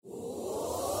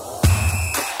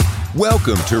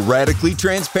Welcome to Radically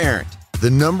Transparent, the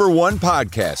 #1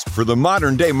 podcast for the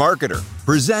modern-day marketer,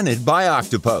 presented by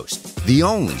Octopost, the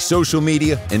only social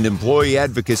media and employee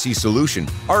advocacy solution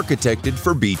architected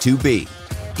for B2B.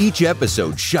 Each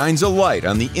episode shines a light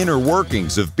on the inner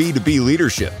workings of B2B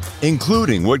leadership,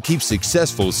 including what keeps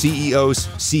successful CEOs,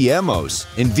 CMOs,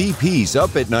 and VPs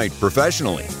up at night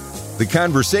professionally. The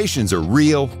conversations are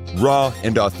real, raw,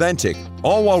 and authentic,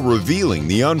 all while revealing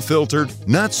the unfiltered,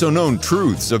 not-so-known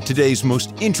truths of today's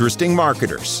most interesting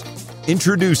marketers.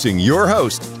 Introducing your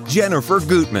host, Jennifer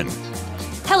Gutman.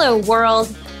 Hello, world.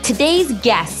 Today's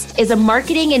guest is a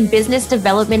marketing and business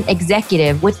development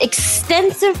executive with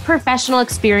extensive professional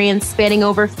experience spanning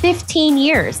over 15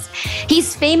 years.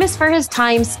 He's famous for his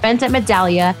time spent at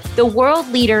Medallia, the world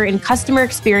leader in customer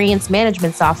experience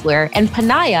management software, and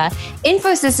Panaya,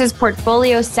 Infosys'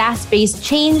 portfolio SaaS-based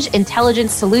change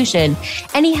intelligence solution.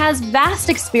 And he has vast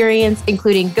experience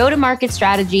including go-to-market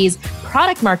strategies,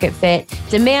 product market fit,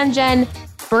 demand gen,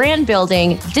 brand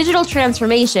building, digital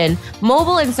transformation,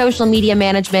 mobile and social media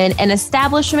management, and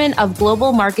establishment of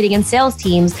global marketing and sales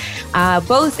teams,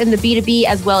 both in the B2B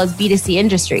as well as B2C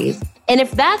industries. And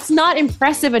if that's not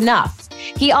impressive enough,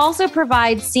 he also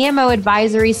provides CMO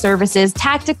advisory services,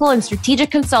 tactical and strategic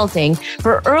consulting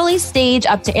for early stage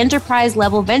up to enterprise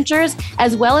level ventures,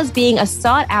 as well as being a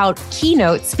sought out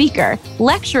keynote speaker,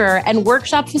 lecturer, and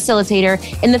workshop facilitator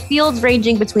in the fields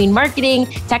ranging between marketing,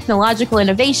 technological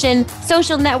innovation,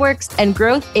 social networks, and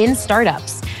growth in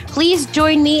startups. Please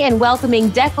join me in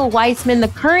welcoming Deckel Weissman, the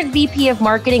current VP of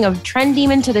Marketing of Trend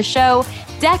Demon, to the show.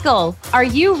 Deckel, are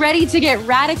you ready to get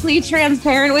radically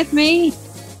transparent with me?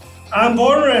 I'm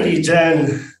born ready,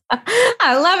 Jen.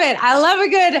 I love it. I love a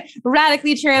good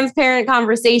radically transparent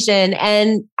conversation.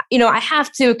 And, I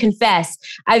have to confess,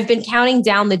 I've been counting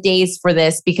down the days for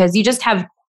this because you just have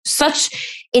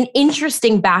such an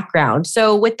interesting background.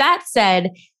 So with that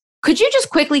said, could you just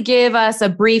quickly give us a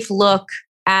brief look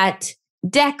at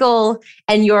Deckel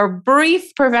and your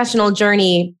brief professional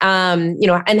journey,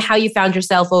 and how you found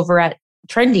yourself over at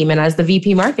Trend Demon as the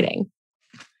VP marketing?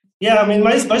 Yeah,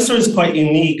 my story is quite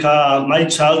unique. My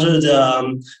childhood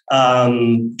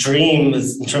dream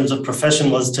in terms of profession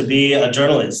was to be a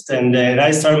journalist. And I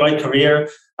started my career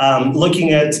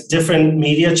looking at different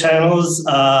media channels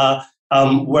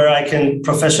where I can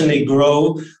professionally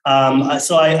grow.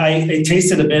 So I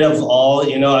tasted a bit of all.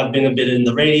 I've been a bit in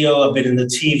the radio, a bit in the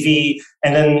TV,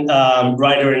 and then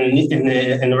writer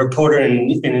and a reporter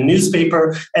in a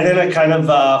newspaper. And then I kind of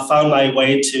found my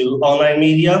way to online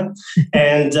media.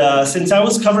 And since I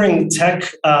was covering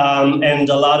tech and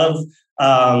a lot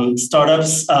of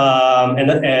startups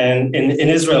and in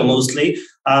Israel mostly,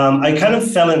 I kind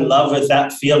of fell in love with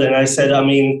that field. And I said,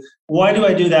 why do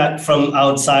I do that from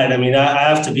outside? I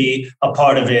have to be a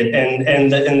part of it.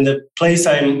 And the place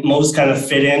I most kind of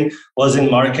fit in was in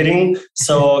marketing.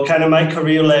 So kind of my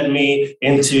career led me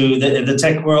into the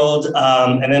tech world.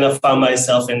 And then I found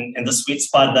myself in the sweet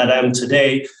spot that I am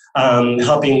today,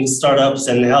 helping startups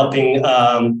and helping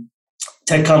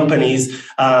tech companies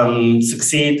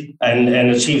succeed and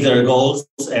achieve their goals.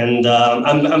 And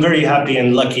I'm very happy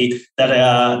and lucky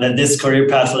that this career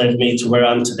path led me to where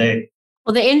I'm today.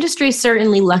 Well, the industry is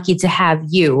certainly lucky to have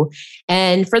you.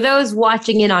 And for those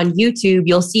watching in on YouTube,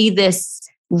 you'll see this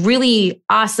really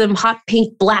awesome hot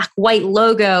pink, black, white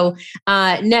logo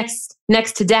next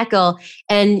to Deckel.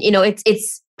 And,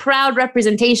 it's proud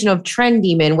representation of Trend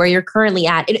Demon, where you're currently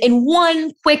at. In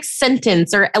one quick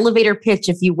sentence or elevator pitch,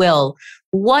 if you will,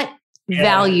 what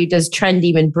value does Trend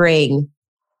Demon bring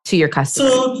to your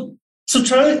customers? So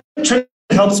Trend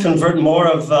helps convert more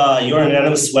of your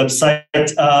anonymous website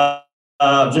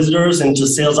visitors into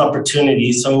sales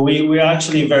opportunities. So we're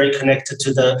actually very connected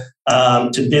to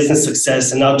business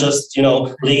success and not just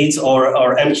leads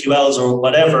or MQLs or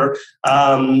whatever.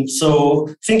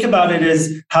 So think about it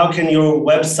as how can your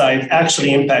website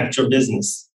actually impact your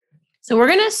business? So we're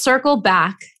going to circle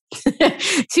back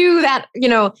to that,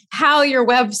 how your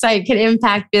website can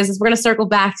impact business. We're going to circle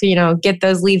back to, get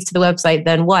those leads to the website,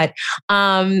 then what?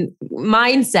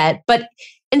 Mindset. But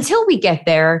until we get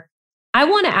there, I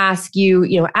want to ask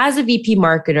you, as a VP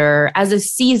marketer, as a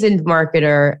seasoned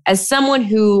marketer, as someone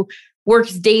who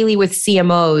works daily with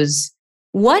CMOs,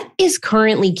 what is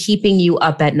currently keeping you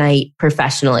up at night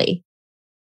professionally?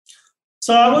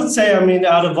 So I would say,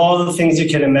 out of all the things you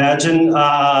can imagine,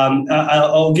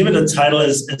 I'll give it a title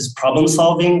as problem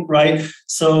solving, right?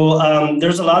 So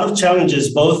there's a lot of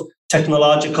challenges, both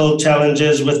technological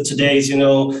challenges with today's,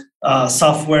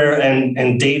 software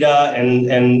and data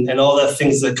and all the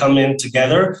things that come in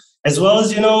together, as well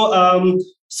as,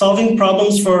 solving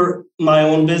problems for my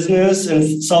own business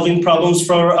and solving problems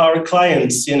for our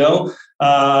clients, and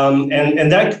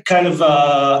that kind of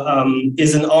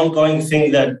is an ongoing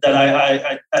thing that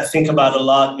I think about a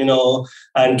lot,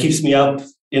 and keeps me up,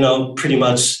 pretty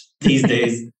much these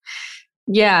days.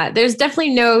 Yeah, there's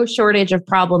definitely no shortage of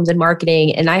problems in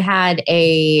marketing. And I had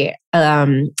a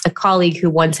colleague who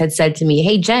once had said to me,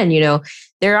 "Hey, Jen,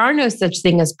 there are no such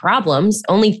thing as problems,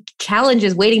 only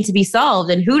challenges waiting to be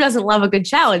solved. And who doesn't love a good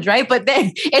challenge, right?" But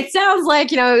then it sounds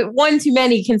like, one too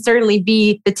many can certainly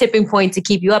be the tipping point to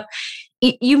keep you up.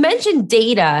 You mentioned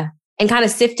data and kind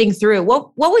of sifting through it.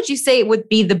 What would you say would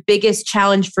be the biggest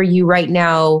challenge for you right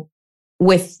now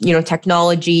with,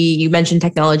 technology? You mentioned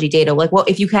technology data. Like,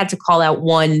 if you had to call out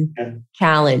one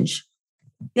challenge?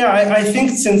 Yeah, I think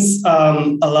since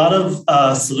a lot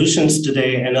of solutions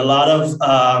today and a lot of,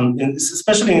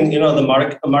 especially in,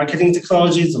 the marketing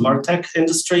technologies, the MarTech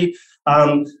industry,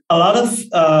 a lot of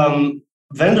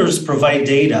vendors provide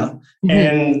data.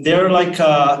 And they're like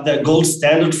the gold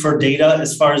standard for data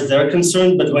as far as they're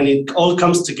concerned. But when it all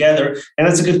comes together, and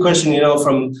that's a good question,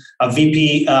 from a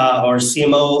VP or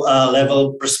CMO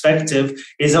level perspective,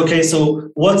 is okay,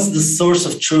 so what's the source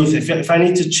of truth? If I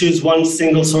need to choose one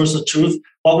single source of truth,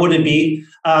 what would it be?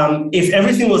 If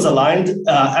everything was aligned,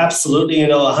 absolutely,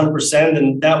 100%,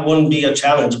 then that wouldn't be a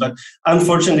challenge. But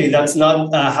unfortunately, that's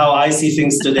not how I see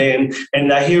things today.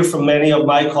 And I hear from many of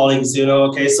my colleagues,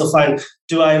 okay, so fine.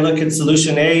 Do I look at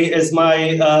solution A as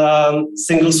my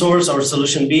single source, or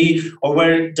solution B, or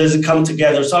where does it come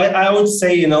together? So I would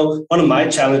say, one of my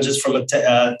challenges from a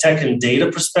tech and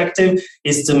data perspective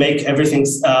is to make everything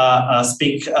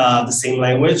speak the same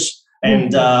language,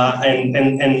 and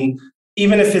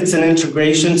even if it's an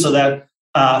integration, so that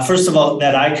first of all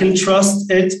that I can trust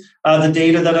it, the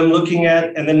data that I'm looking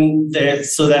at, and then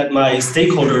so that my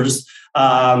stakeholders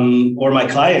or my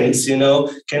clients,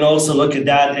 can also look at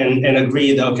that and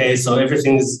agree that, okay, so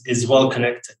everything is well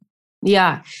connected.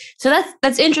 Yeah. So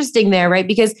that's interesting there, right?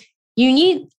 Because you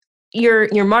need your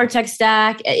MarTech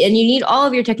stack, and you need all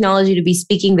of your technology to be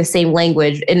speaking the same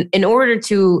language in order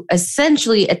to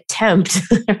essentially attempt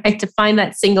right, to find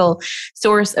that single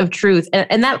source of truth.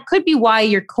 And that could be why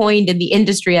you're coined in the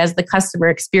industry as the customer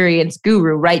experience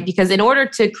guru, right? Because in order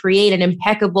to create an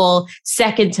impeccable,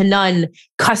 second to none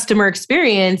customer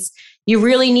experience, you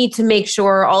really need to make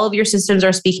sure all of your systems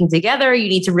are speaking together. You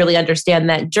need to really understand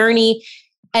that journey.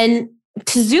 And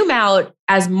to zoom out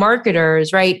as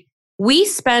marketers, right? We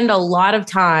spend a lot of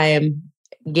time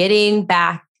getting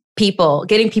people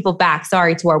back to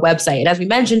our website. And as we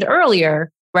mentioned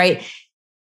earlier, right,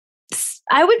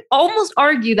 I would almost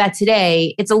argue that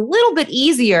today it's a little bit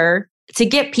easier to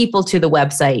get people to the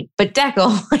website. But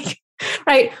Dekel,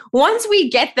 right, once we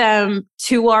get them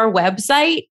to our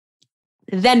website,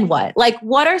 then what?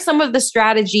 What are some of the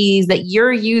strategies that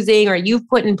you're using or you've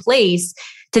put in place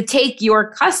to take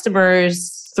your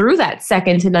customers through that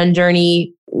second to none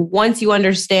journey once you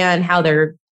understand how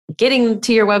they're getting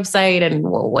to your website, and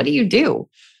what do you do?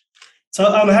 So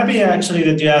I'm happy actually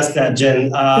that you asked that,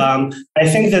 Jen. I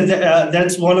think that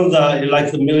that's one of the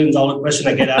 $1 million question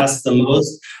I get asked the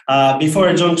most before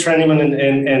I joined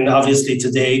Trendyman and obviously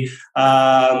today,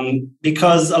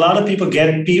 because a lot of people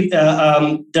get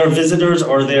their visitors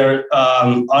or their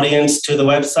audience to the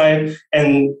website,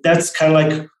 and that's kind of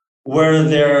like where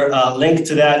their link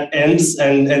to that ends,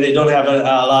 and they don't have a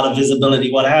lot of visibility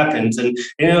what happens. And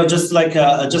just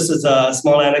as a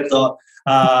small anecdote,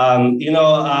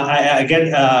 I get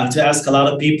to ask a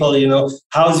lot of people,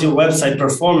 how's your website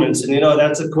performance? And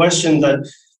that's a question that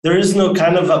there is no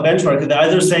kind of a benchmark. They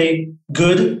either say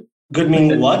good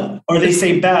meaning what, or they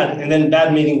say bad, and then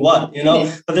bad meaning what,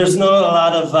 but there's not a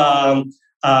lot of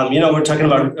we're talking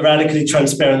about radically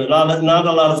transparent, not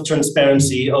a lot of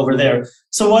transparency over there.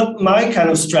 So what my kind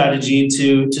of strategy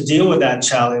to deal with that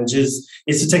challenge is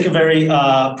to take a very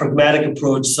pragmatic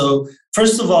approach. So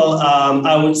first of all,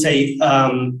 I would say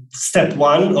step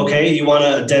one, okay, you want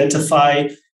to identify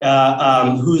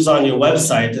who's on your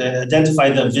website,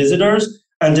 identify the visitors,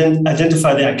 and then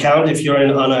identify the account if you're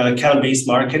on an account-based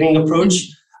marketing approach,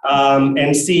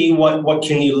 and see what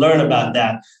can you learn about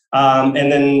that.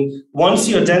 And then once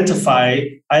you identify,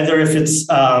 either if it's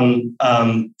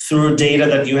through data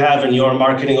that you have in your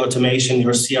marketing automation,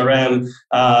 your CRM,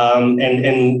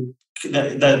 and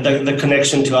the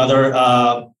connection to other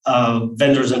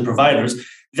vendors and providers,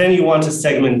 then you want to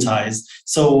segmentize.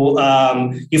 So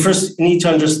you first need to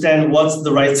understand what's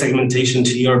the right segmentation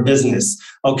to your business.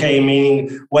 Okay,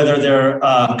 meaning whether they're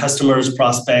customers,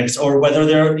 prospects, or whether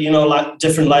they're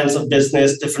different lines of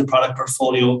business, different product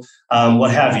portfolio,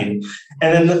 what have you.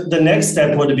 And then the next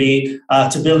step would be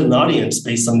to build an audience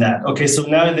based on that. Okay, so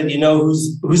now that you know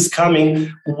who's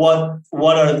coming,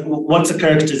 what's the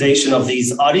characterization of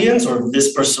these audience or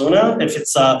this persona?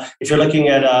 If you're looking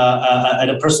at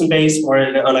a person base or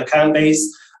an account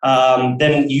base,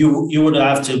 then you would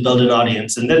have to build an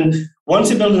audience. And then once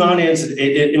you build an audience,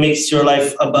 it makes your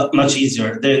life much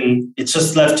easier. Then it's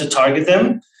just left to target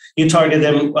them. You target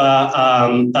them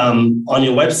on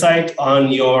your website,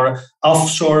 on your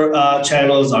offshore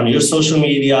channels, on your social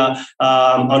media,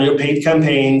 on your paid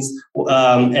campaigns,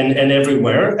 and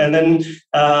everywhere. And then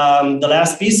the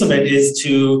last piece of it is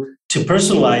to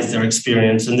personalize their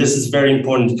experience. And this is very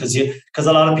important because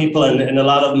a lot of people and a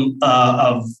lot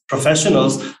of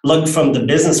professionals look from the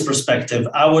business perspective.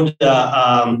 I would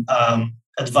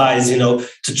advise,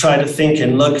 to try to think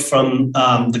and look from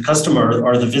the customer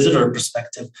or the visitor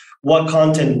perspective. What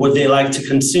content would they like to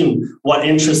consume? What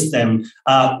interests them?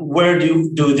 Where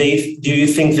do you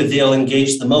think that they'll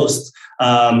engage the most?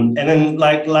 And then,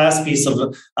 last piece of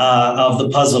the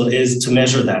puzzle is to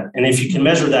measure that. And if you can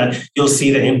measure that, you'll see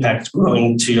the impact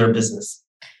growing to your business.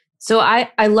 So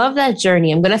I love that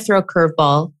journey. I'm going to throw a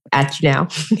curveball at you now.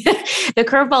 The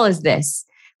curveball is this,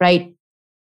 right?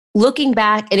 Looking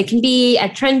back, and it can be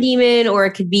at Trend Demon or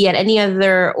it could be at any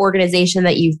other organization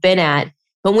that you've been at.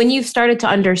 But when you've started to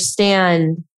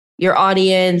understand your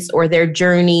audience or their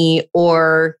journey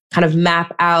or kind of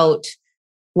map out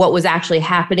what was actually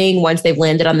happening once they've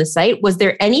landed on the site, was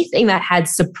there anything that had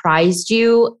surprised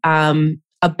you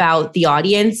about the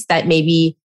audience that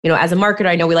maybe, as a marketer,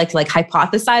 I know we like to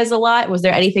hypothesize a lot. Was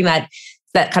there anything that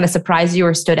kind of surprised you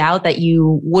or stood out that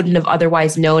you wouldn't have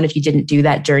otherwise known if you didn't do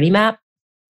that journey map?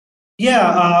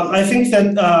 Yeah, I think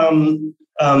that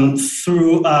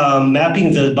through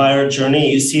mapping the buyer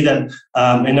journey, you see that,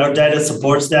 and our data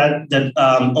supports that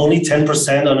only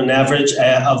 10% on an average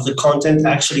of the content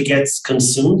actually gets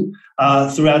consumed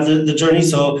throughout the journey.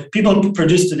 So people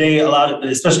produce today a lot,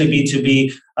 especially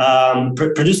B2B,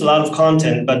 produce a lot of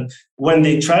content, but when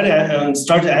they try to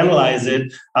start to analyze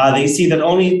it, they see that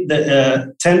only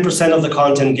the 10% of the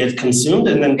content gets consumed,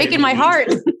 and then breaking my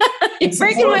heart. It's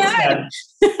breaking my heart.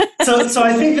 So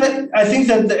I think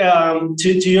that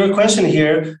to your question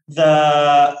here,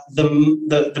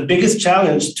 the biggest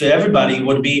challenge to everybody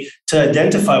would be to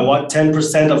identify what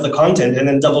 10% of the content and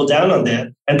then double down on that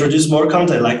and produce more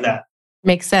content like that.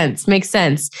 Makes sense.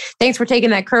 Thanks for taking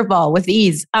that curveball with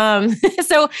ease.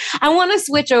 So I want to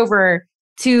switch over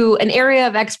to an area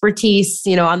of expertise,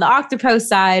 on the Octopost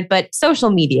side, but social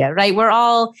media, right?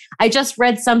 I just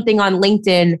read something on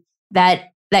LinkedIn that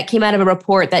came out of a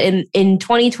report that in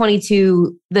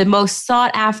 2022, the most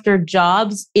sought after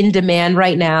jobs in demand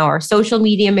right now are social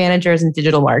media managers and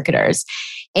digital marketers.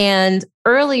 And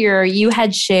earlier you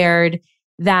had shared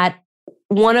that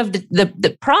one of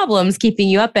the problems keeping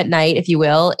you up at night, if you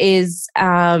will, is,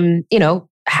 how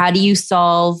do you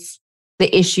solve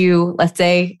the issue, let's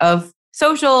say, of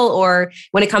social, or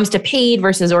when it comes to paid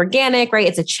versus organic, right?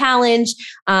 It's a challenge.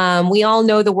 We all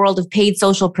know the world of paid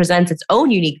social presents its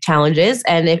own unique challenges,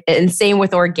 and same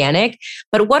with organic.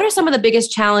 But what are some of the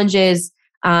biggest challenges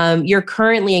you're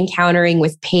currently encountering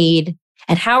with paid,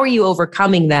 and how are you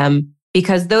overcoming them?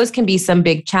 Because those can be some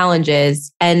big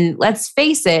challenges. And let's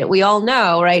face it, we all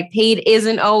know, right? Paid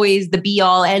isn't always the be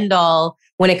all end all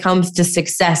when it comes to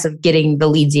success of getting the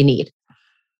leads you need.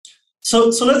 So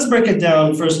let's break it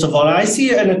down. First of all, I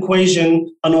see an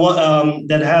equation on what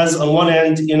that has on one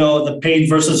end, the paid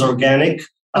versus organic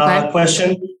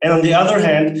question, and on the other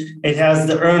hand, it has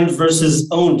the earned versus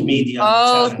owned media.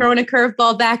 Oh, channel. Throwing a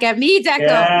curveball back at me, Deco.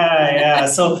 Yeah.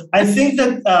 So I think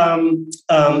that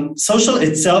social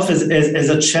itself is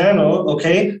a channel.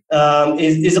 Okay,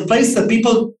 is a place that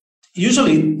people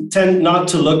usually tend not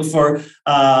to look for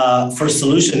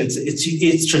solution.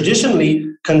 It's traditionally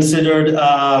considered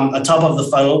a top of the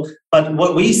funnel, but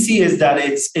what we see is that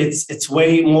it's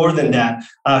way more than that,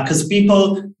 because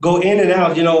people go in and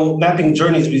out. Mapping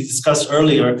journeys we discussed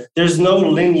earlier. There's no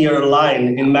linear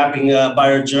line in mapping a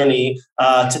buyer journey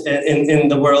in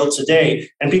the world today,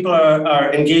 and people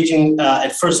are engaging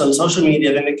at first on social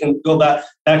media, then it can go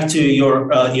back to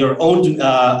your own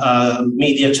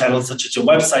media channels such as your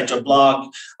website, your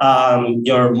blog,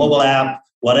 your mobile app,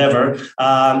 whatever,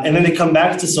 and then they come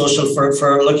back to social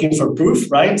for looking for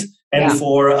proof, right? And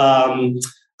for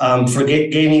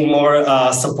gaining more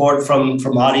support from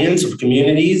audience or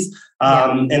communities,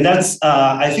 and that's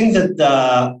I think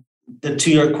that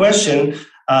to your question,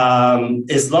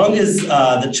 as long as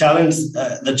the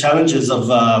challenges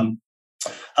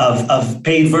of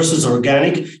paid versus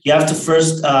organic, you have to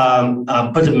first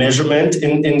put a measurement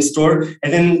in store,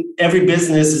 and then every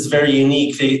business is very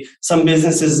unique. Some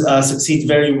businesses succeed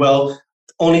very well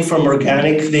only from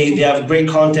organic. They have great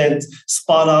content,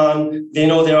 spot on. They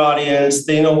know their audience.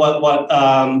 They know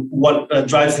what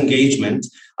drives engagement.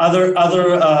 Other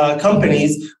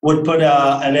companies would put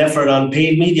an effort on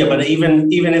paid media, but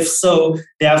even if so,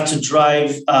 they have to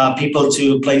drive people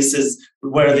to places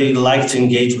where they like to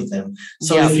engage with them.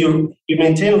 So if you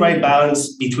maintain the right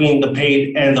balance between the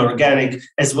paid and the organic,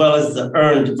 as well as the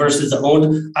earned versus the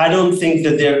owned, I don't think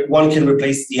that one can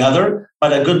replace the other,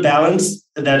 but a good balance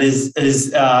that is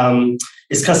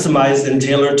customized and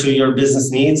tailored to your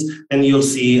business needs, then you'll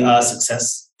see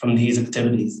success from these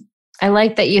activities. I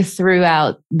like that you threw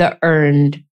out the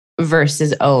earned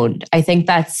versus owned. I think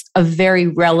that's a very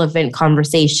relevant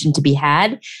conversation to be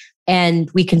had. And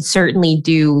we can certainly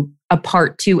do a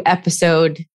part 2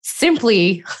 episode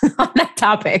simply on that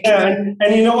topic. Yeah,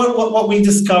 and you know what we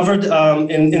discovered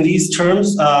in these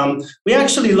terms? We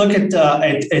actually look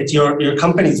at your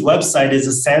company's website as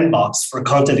a sandbox for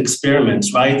content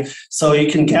experiments, right? So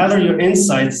you can gather your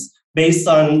insights based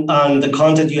on the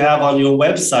content you have on your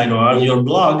website or on your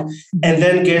blog, and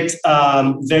then get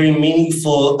very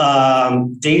meaningful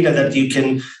data that you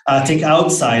can take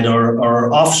outside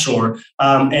or offshore.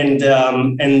 And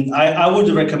I would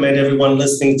recommend everyone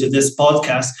listening to this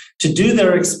podcast to do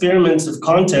their experiments of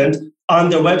content on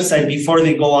their website before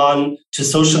they go on to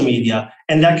social media.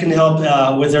 And that can help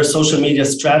with their social media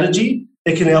strategy.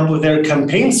 It can help with their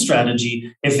campaign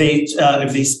strategy if they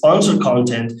sponsor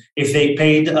content, if they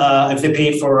pay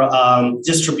for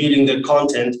distributing the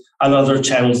content on other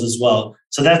channels as well.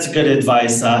 So that's good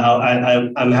advice.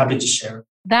 I'm happy to share.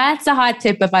 That's a hot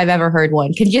tip if I've ever heard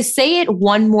one. Could you say it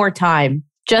one more time?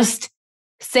 Just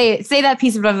say it. Say that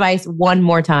piece of advice one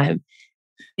more time.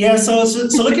 Yeah, so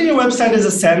look at your website as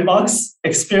a sandbox,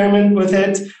 experiment with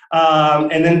it,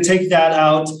 and then take that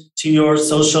out to your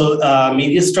social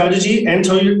media strategy and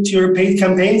to your paid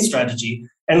campaign strategy,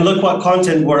 and look what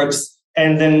content works,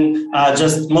 and then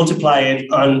just multiply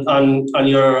it on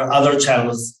your other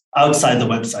channels outside the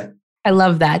website. I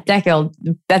love that. Dekel,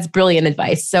 that's brilliant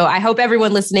advice. So I hope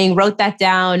everyone listening wrote that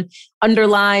down,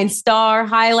 underline, star,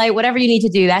 highlight, whatever you need to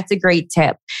do. That's a great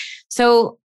tip.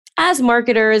 So as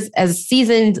marketers, as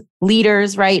seasoned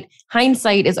leaders, right?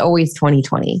 Hindsight is always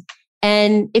 2020.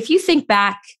 And if you think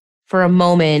back for a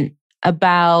moment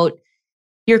about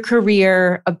your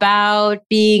career, about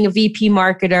being a VP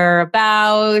marketer,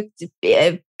 about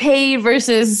paid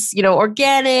versus,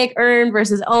 organic, earned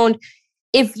versus owned,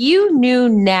 if you knew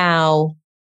now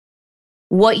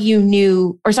what you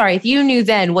knew, if you knew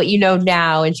then what you know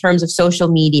now in terms of social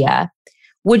media,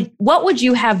 what would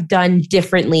you have done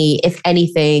differently, if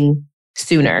anything,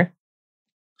 sooner?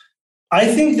 I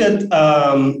think that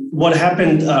what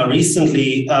happened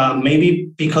recently,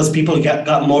 maybe because people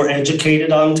got more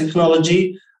educated on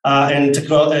technology and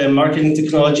marketing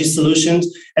technology solutions,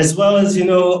 as well as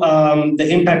the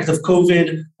impact of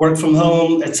COVID, work from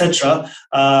home, etc.,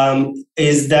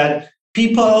 is that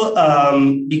people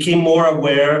became more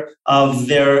aware of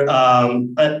their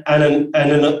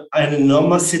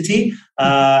anonymity,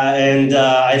 and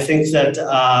I think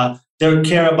that they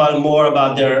care more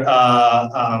about their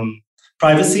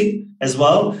privacy as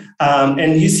well.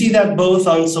 And you see that both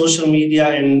on social media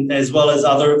and as well as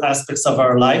other aspects of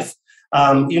our life.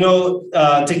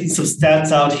 Taking some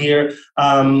stats out here,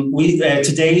 we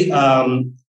today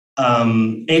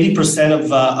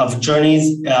 80% of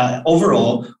journeys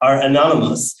overall are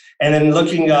anonymous, and then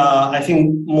looking, I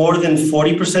think more than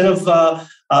 40%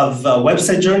 of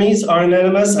website journeys are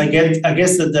anonymous. I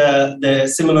guess that the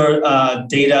similar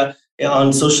data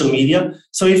on social media.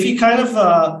 So if you kind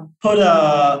of put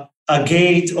a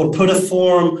gate or put a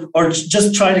form or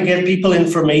just try to get people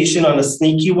information on a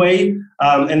sneaky way,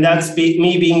 and that's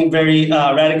me being very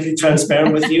radically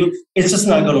transparent with you, it's just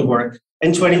not going to work.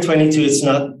 In 2022, it's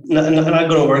not going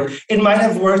to work. It might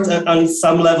have worked on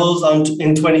some levels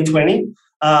in 2020,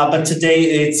 but today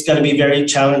it's going to be very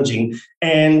challenging.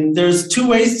 And there's two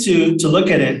ways to look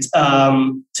at it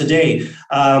today.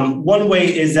 One way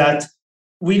is that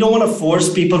we don't want to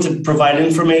force people to provide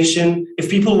information. If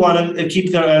people want to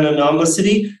keep their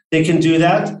anonymity, they can do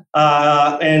that,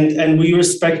 and we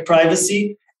respect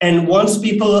privacy. And once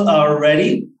people are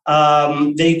ready,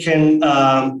 they can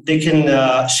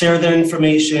share their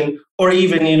information or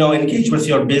even engage with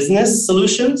your business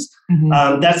solutions.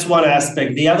 Mm-hmm. That's one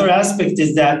aspect. The other aspect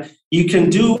is that you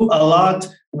can do a lot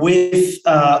with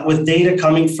data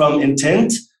coming from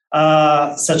intent.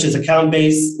 such as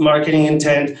account-based marketing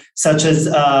intent, such as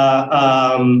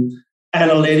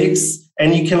analytics,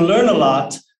 and you can learn a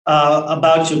lot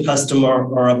about your customer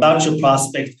or about your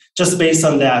prospect just based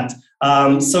on that.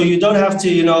 So you don't have to,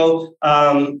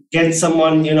 get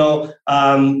someone,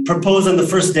 propose on the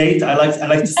first date. I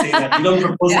like to say that you don't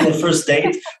propose on the first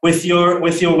date with your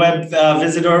web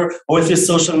visitor or with your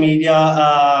social media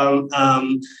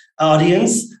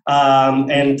audience,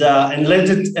 and let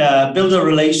it build a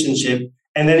relationship,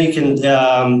 and then you can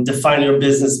define your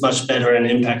business much better and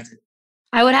impact it.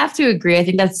 I would have to agree. I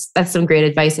think that's some great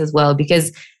advice as well,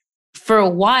 because for a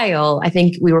while, I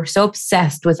think we were so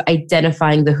obsessed with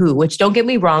identifying the who, which, don't get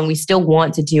me wrong, we still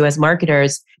want to do as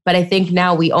marketers. But I think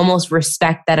now we almost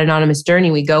respect that anonymous journey.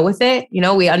 We go with it.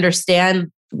 We understand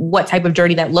what type of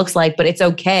journey that looks like, but it's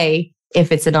okay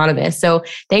if it's anonymous. So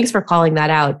thanks for calling that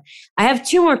out. I have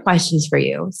 2 more questions for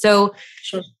you. So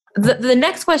sure. The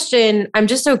next question, I'm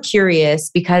just so curious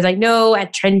because I know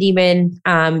at Trendemon,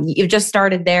 you've just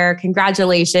started there.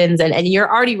 Congratulations. And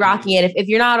you're already rocking it. If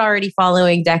you're not already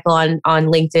following Deckel on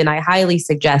LinkedIn, I highly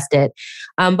suggest it.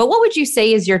 But what would you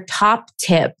say is your top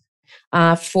tip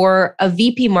for a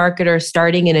VP marketer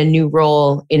starting in a new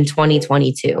role in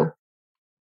 2022?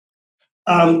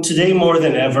 Today, more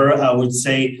than ever, I would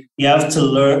say you have to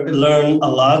learn a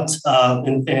lot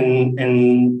and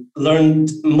learn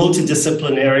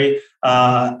multidisciplinary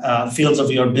fields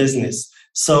of your business.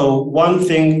 So one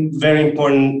thing very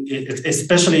important,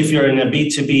 especially if you're in a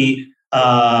B2B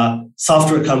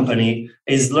software company,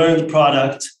 is learn the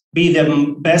product, be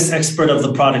the best expert of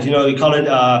the product. We call it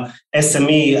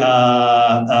SME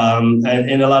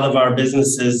in a lot of our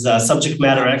businesses, subject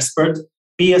matter expert.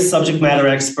 Be a subject matter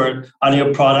expert on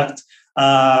your product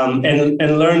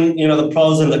and learn, the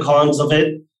pros and the cons of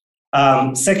it.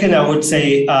 Second, I would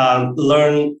say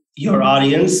learn your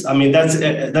audience. I mean,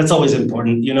 that's always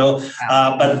important,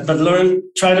 but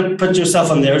try to put yourself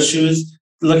on their shoes,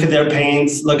 look at their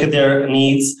pains, look at their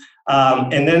needs,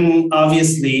 and then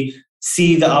obviously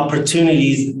see the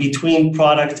opportunities between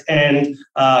product and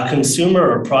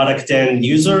consumer or product and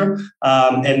user.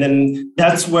 And then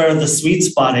that's where the sweet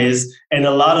spot is. And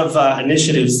a lot of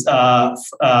initiatives,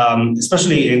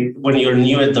 especially when you're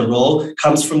new at the role,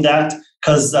 comes from that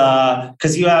because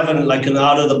you have an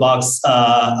out-of-the-box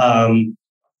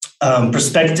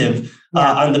perspective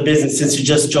on the business since you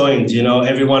just joined,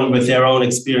 everyone with their own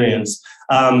experience.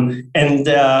 And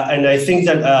I think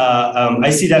that I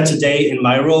see that today in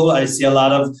my role. I see a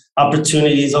lot of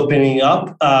opportunities opening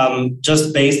up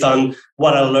just based on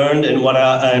what I learned and what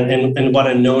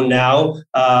I know now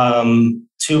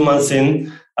 2 months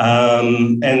in.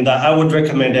 And I would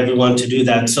recommend everyone to do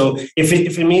that. So if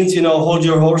it means, hold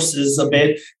your horses a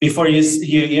bit before you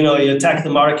attack the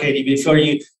market, before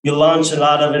you launch a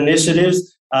lot of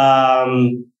initiatives,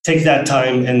 take that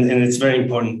time, and it's very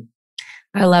important.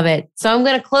 I love it. So I'm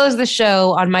going to close the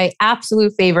show on my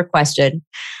absolute favorite question,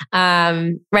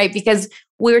 right? Because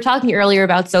we were talking earlier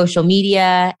about social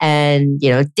media and,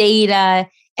 data,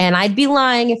 and I'd be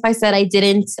lying if I said I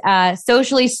didn't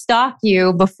socially stalk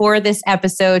you before this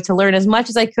episode to learn as much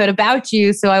as I could about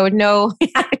you so I would know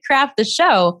how to craft the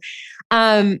show.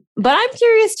 But I'm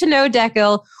curious to know,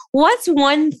 Deckel, what's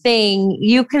one thing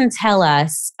you can tell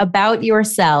us about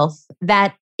yourself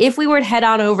that if we were to head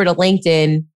on over to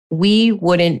LinkedIn, we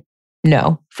wouldn't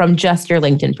know from just your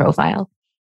LinkedIn profile?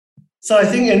 So I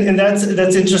think, and that's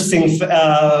interesting,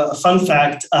 fun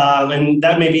fact, and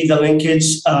that may be the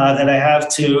linkage that I have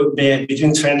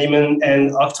between Trendemon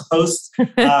and Octopost.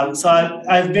 So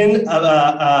I've been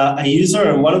a user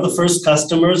and one of the first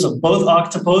customers of both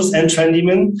Octopost and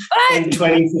Trendemon in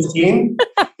 2015.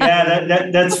 Yeah,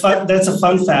 that's fun. That's a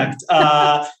fun fact.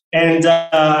 And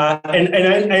I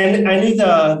knew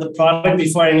the product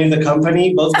before I knew the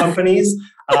company, both companies.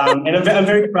 And I'm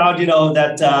very proud,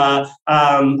 that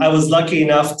I was lucky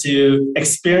enough to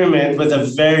experiment with a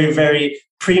very, very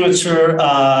premature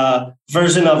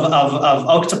version of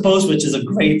Octopost, which is a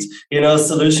great,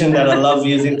 solution that I love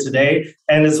using today,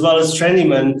 and as well as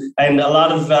Trendemon and a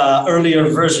lot of earlier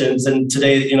versions. And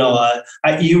today,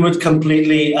 you would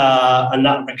completely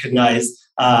not recognize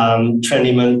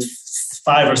Trendemon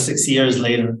 5 or 6 years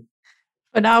later.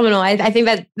 Phenomenal. I think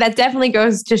that definitely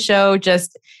goes to show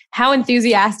just how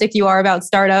enthusiastic you are about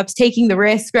startups, taking the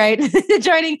risk, right?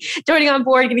 joining on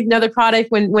board, getting another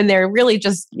product when they're really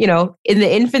just, in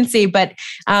the infancy. But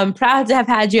proud to have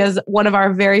had you as one of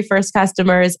our very first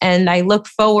customers. And I look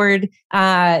forward,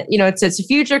 to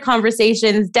future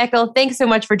conversations. Dekel, thanks so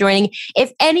much for joining.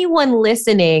 If anyone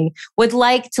listening would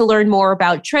like to learn more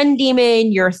about Trend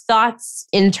Demon, your thoughts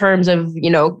in terms of,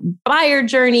 buyer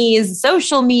journeys,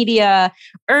 social media,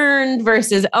 earned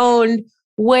versus owned,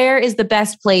 where is the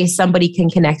best place somebody can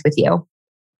connect with you?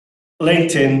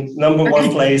 LinkedIn, number one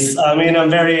place. I mean, I'm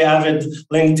very avid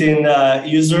LinkedIn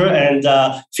user, and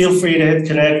feel free to hit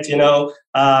connect, and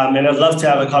I'd love to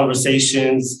have a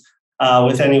conversations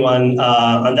with anyone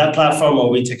on that platform, or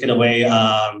we take it away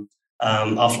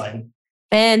offline.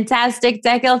 Fantastic,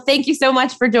 Dekel. Thank you so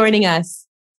much for joining us.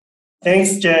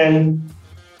 Thanks, Jen.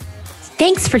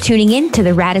 Thanks for tuning in to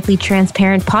the Radically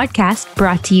Transparent podcast,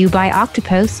 brought to you by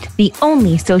Octopost, the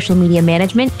only social media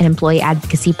management and employee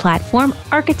advocacy platform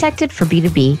architected for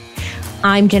B2B.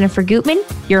 I'm Jennifer Gutman,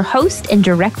 your host and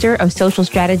director of social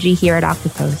strategy here at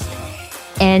Octopost.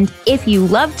 And if you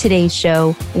love today's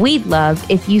show, we'd love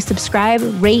if you subscribe,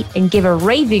 rate, and give a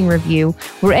raving review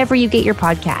wherever you get your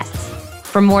podcasts.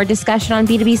 For more discussion on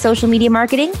B2B social media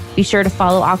marketing, be sure to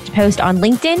follow Octopost on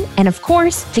LinkedIn. And of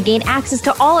course, to gain access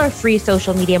to all our free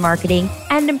social media marketing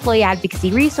and employee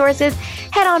advocacy resources,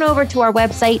 head on over to our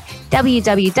website,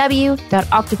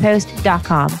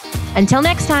 www.octopost.com. Until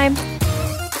next time.